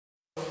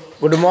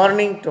Good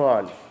morning to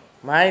all.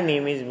 My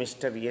name is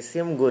Mr.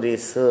 S.M. Gore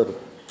sir,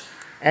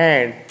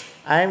 and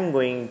I am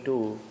going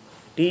to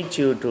teach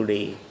you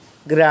today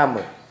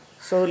grammar.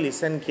 So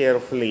listen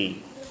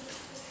carefully.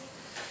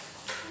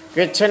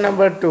 Question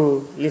number 2.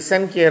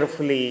 Listen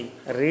carefully,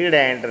 read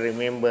and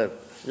remember.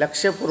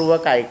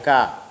 लक्षपूर्वक ऐका,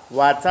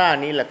 वाचा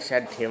आणि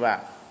लक्षात ठेवा.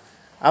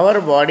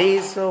 Our body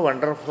is so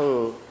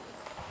wonderful.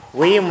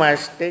 We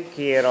must take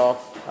care of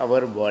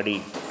our body.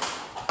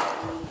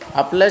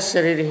 आपलं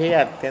शरीर हे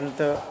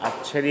अत्यंत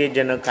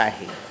आश्चर्यजनक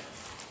आहे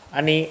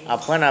आणि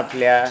आपण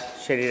आपल्या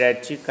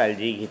शरीराची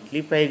काळजी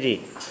घेतली पाहिजे.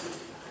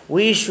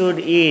 We should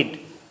eat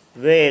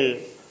well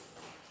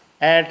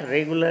at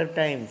regular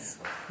times.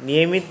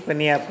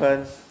 नियमितपणे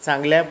आपण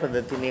चांगल्या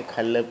पद्धतीने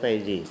खाल्लं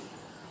पाहिजे.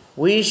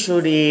 We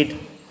should eat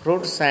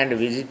fruits and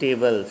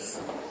vegetables.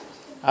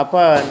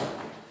 आपण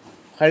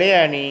फळे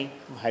आणि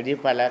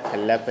भाजीपाला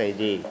खाल्ला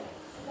पाहिजे.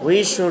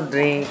 We should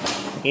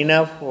drink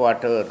enough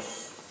water.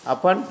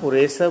 आपण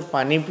पुरेसं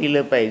पाणी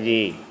पिलं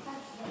पाहिजे.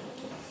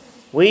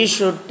 We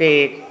should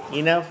take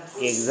enough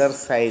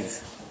exercise.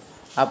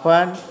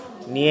 आपण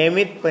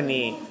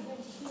नियमितपणे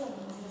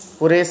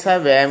पुरेसा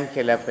व्यायाम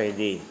केला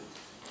पाहिजे.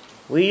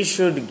 We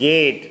should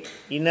get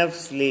enough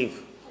sleep.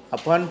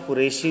 आपण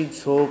पुरेशी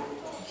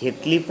झोप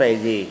घेतली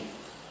पाहिजे.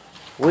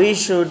 We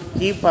should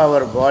keep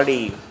our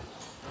body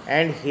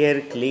and hair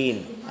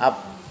clean.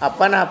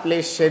 आपण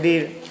आपले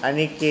शरीर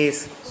आणि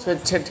केस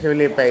स्वच्छ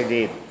ठेवले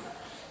पाहिजेत.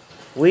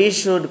 We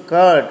should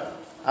cut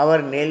our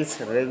nails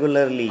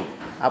regularly.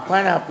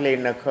 आपण आपले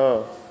नख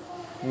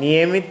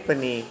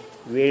नियमितपणे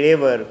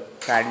वेळेवर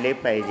काढले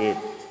पाहिजेत.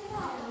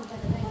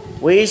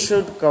 We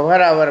should cover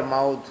our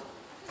mouth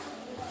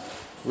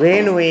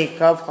when we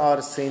cough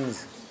or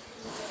sneeze.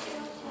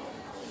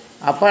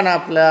 आपण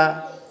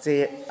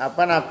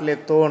आपले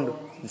तोंड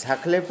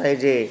झाकले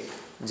पाहिजे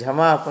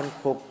जेव्हा आपण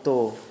खोकतो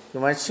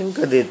किंवा शिंक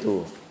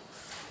देतो.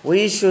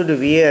 We should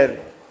wear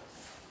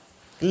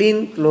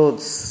clean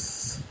clothes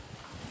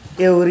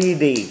every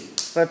day.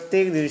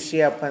 प्रत्येक दिवशी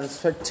आपण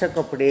स्वच्छ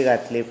कपडे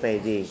घातले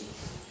पाहिजे.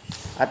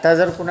 आता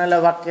जर कुणाला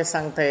वाक्य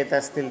सांगता येत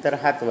असतील तर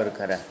हात वर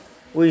करा.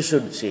 We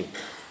should चे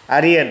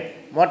आर्यन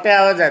मोठ्या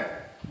आवाजात.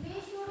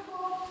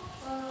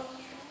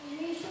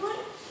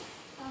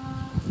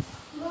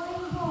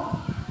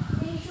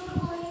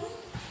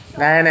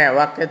 नाही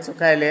वाक्यात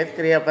चुकायले आहेत.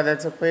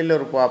 क्रियापदाचं पहिलं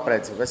रूप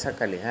वापरायचं. बसा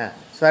खाली. हां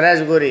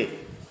स्वराज गोरे.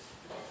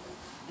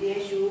 They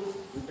should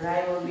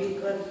drive a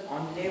vehicle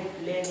on left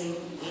lane in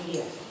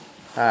India.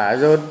 हां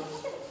अजून.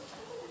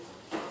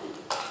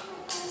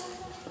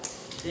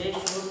 They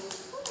should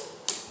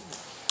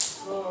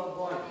throw a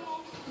ball.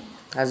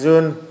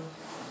 अजून.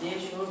 They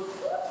should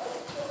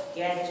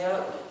catch a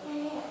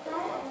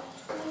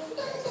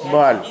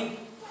ball.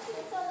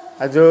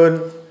 अजून.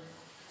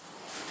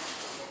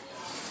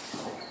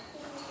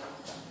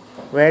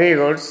 Very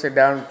good. Sit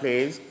down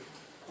please.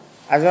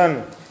 अजून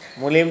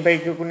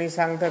मुलींपैकी कुणी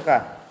सांगतं का?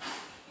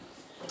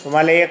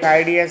 तुम्हाला एक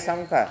आयडिया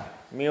सांग का?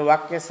 मी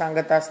वाक्य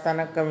सांगत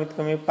असताना कमीत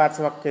कमी 5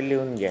 वाक्य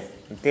लिहून घ्या.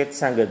 तेच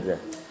सांगत जा.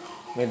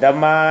 मी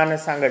दमानं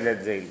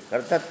सांगत जाईल.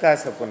 करतात का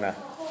असं? पुन्हा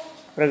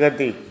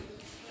प्रगती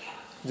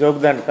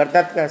योगदान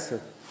करतात का असं?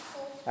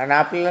 आणि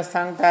आपल्याला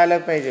सांगता आलं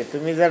पाहिजे.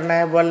 तुम्ही जर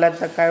नाही बोललात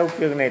तर काय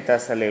उपयोग नाही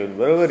तसा लिहून.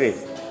 बरोबर आहे?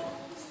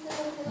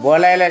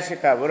 बोलायला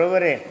शिका.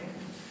 बरोबर आहे?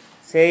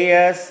 से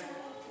यस.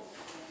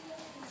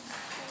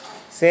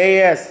 से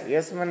यस.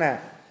 यस म्हणा.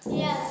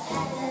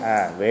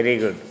 हां very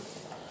good.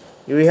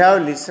 You have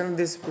listened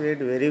this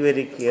period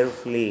very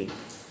carefully.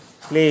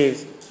 Please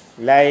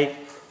like,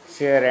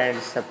 share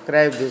and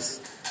subscribe this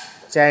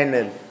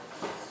channel.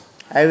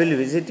 I will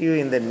visit you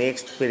in the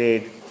next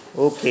period.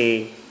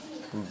 Okay.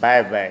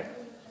 Bye.